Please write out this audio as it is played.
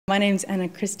My name's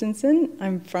Kristensen.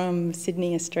 I'm from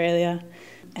Sydney, Australia,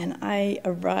 and I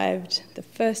arrived the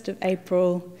 1st of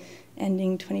April,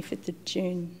 ending 25th of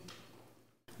June.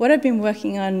 What I've been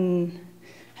working on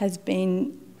has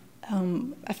been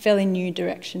a fairly new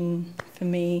direction for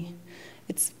me.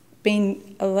 It's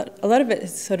been a lot of it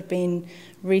has sort of been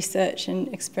research and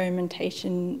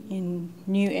experimentation in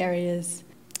new areas,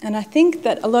 and I think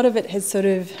that a lot of it has sort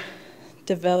of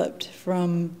developed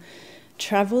from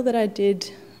travel that I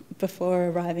did before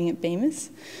arriving at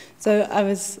Bemis. So I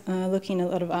was looking at a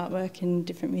lot of artwork in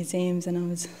different museums, and I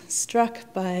was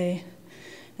struck by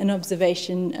an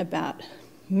observation about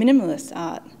minimalist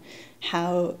art,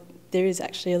 how there is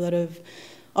actually a lot of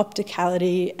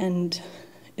opticality and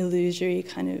illusory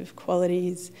kind of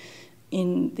qualities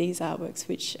in these artworks,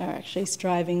 which are actually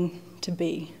striving to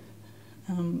be,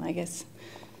 I guess,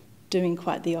 doing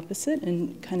quite the opposite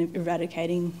and kind of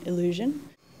eradicating illusion.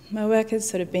 My work has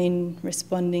sort of been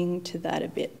responding to that a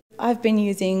bit. I've been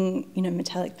using,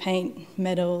 metallic paint,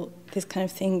 metal, this kind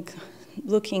of thing,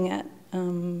 looking at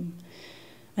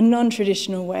a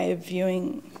non-traditional way of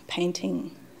viewing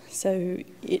painting. So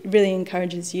it really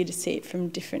encourages you to see it from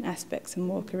different aspects and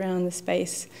walk around the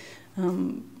space,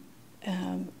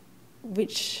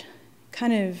 which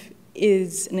kind of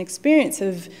is an experience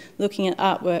of looking at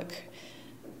artwork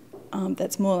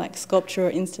that's more like sculpture or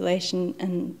installation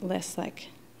and less like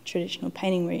traditional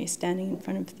painting where you're standing in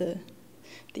front of the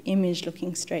image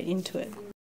looking straight into it.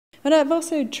 But I've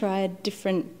also tried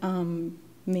different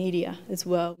media as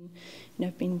well.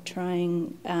 I've been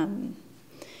trying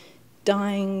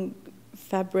dyeing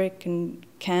fabric and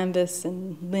canvas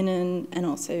and linen, and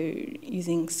also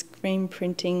using screen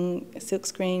printing,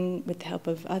 silkscreen with the help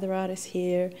of other artists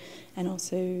here, and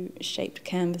also shaped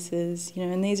canvases,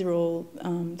 and these are all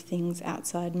things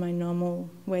outside my normal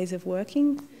ways of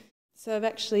working. So I've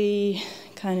actually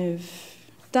kind of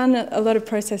done a lot of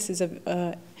processes of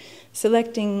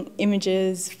selecting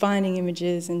images, finding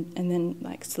images, and then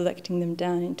like selecting them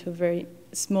down into a very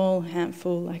small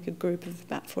handful, like a group of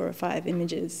about 4 or 5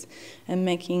 images, and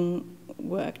making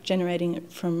work, generating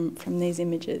it from these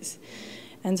images.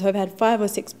 And so I've had 5 or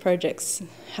 6 projects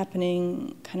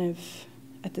happening kind of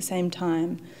at the same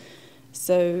time,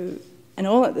 so, and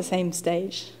all at the same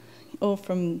stage, all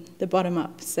from the bottom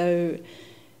up. So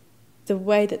the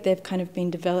way that they've kind of been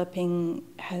developing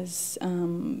has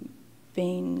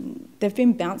they've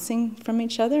been bouncing from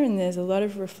each other, and there's a lot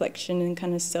of reflection and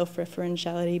kind of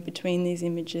self-referentiality between these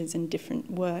images and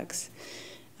different works.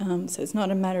 So it's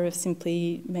not a matter of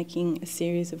simply making a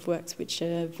series of works which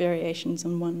are variations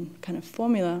on one kind of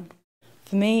formula.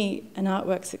 For me, an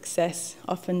artwork's success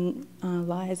often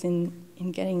lies in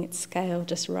getting its scale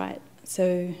just right.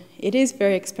 So it is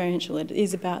very experiential. It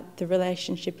is about the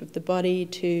relationship of the body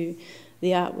to the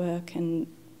artwork and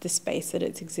the space that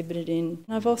it's exhibited in.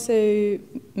 I've also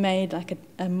made like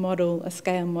a model, a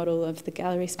scale model of the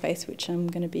gallery space which I'm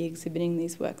going to be exhibiting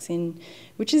these works in,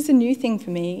 which is a new thing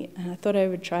for me. I thought I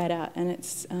would try it out, and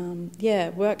it's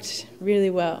worked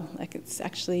really well. Like, it's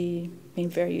actually been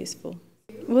very useful.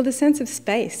 Well, the sense of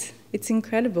space, it's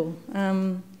incredible.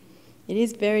 It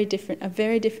is very different, a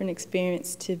very different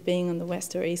experience to being on the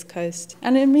west or east coast.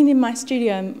 And I mean, in my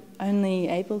studio, I'm only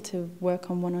able to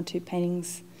work on 1 or 2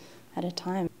 paintings at a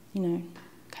time.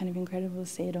 Kind of incredible to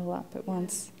see it all up at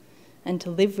once and to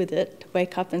live with it, to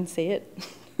wake up and see it.